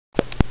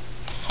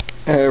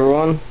Hey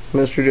everyone,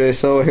 Mr. J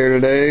So here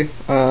today.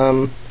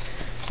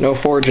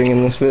 No forging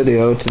in this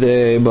video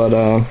today, but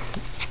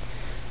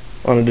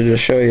wanted to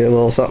just show you a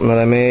little something that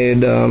I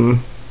made.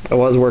 I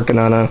was working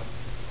on a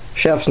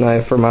chef's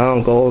knife for my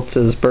uncle. It's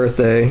his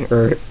birthday,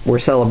 or we're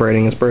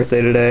celebrating his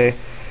birthday today,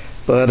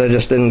 but I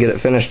just didn't get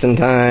it finished in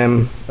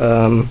time.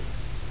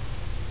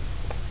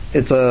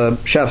 It's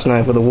a chef's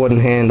knife with a wooden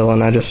handle,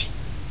 and I just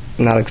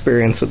not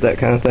experienced with that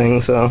kind of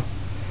thing. So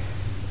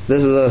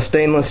this is a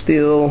stainless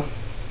steel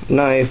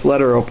knife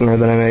letter opener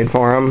that I made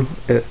for him.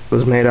 It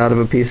was made out of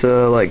a piece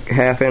of like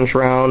 1/2 inch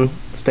round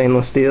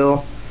stainless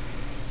steel,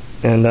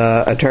 and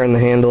I turned the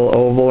handle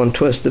oval and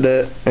twisted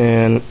it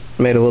and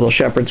made a little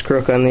shepherd's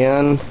crook on the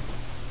end,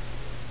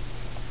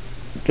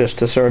 just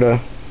to sort of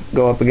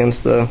go up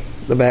against the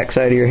back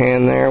side of your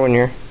hand there when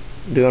you're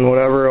doing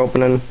whatever,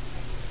 opening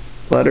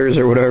letters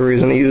or whatever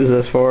he's going to use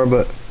this for.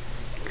 But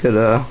could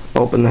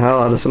open the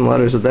hell out of some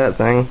letters with that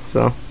thing.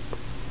 So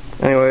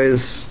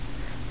anyways,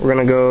 we're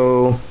going to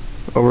go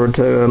over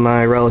to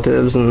my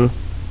relatives and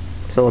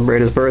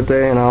celebrate his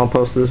birthday, and I'll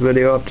post this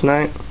video up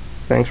tonight.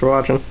 Thanks for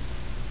watching.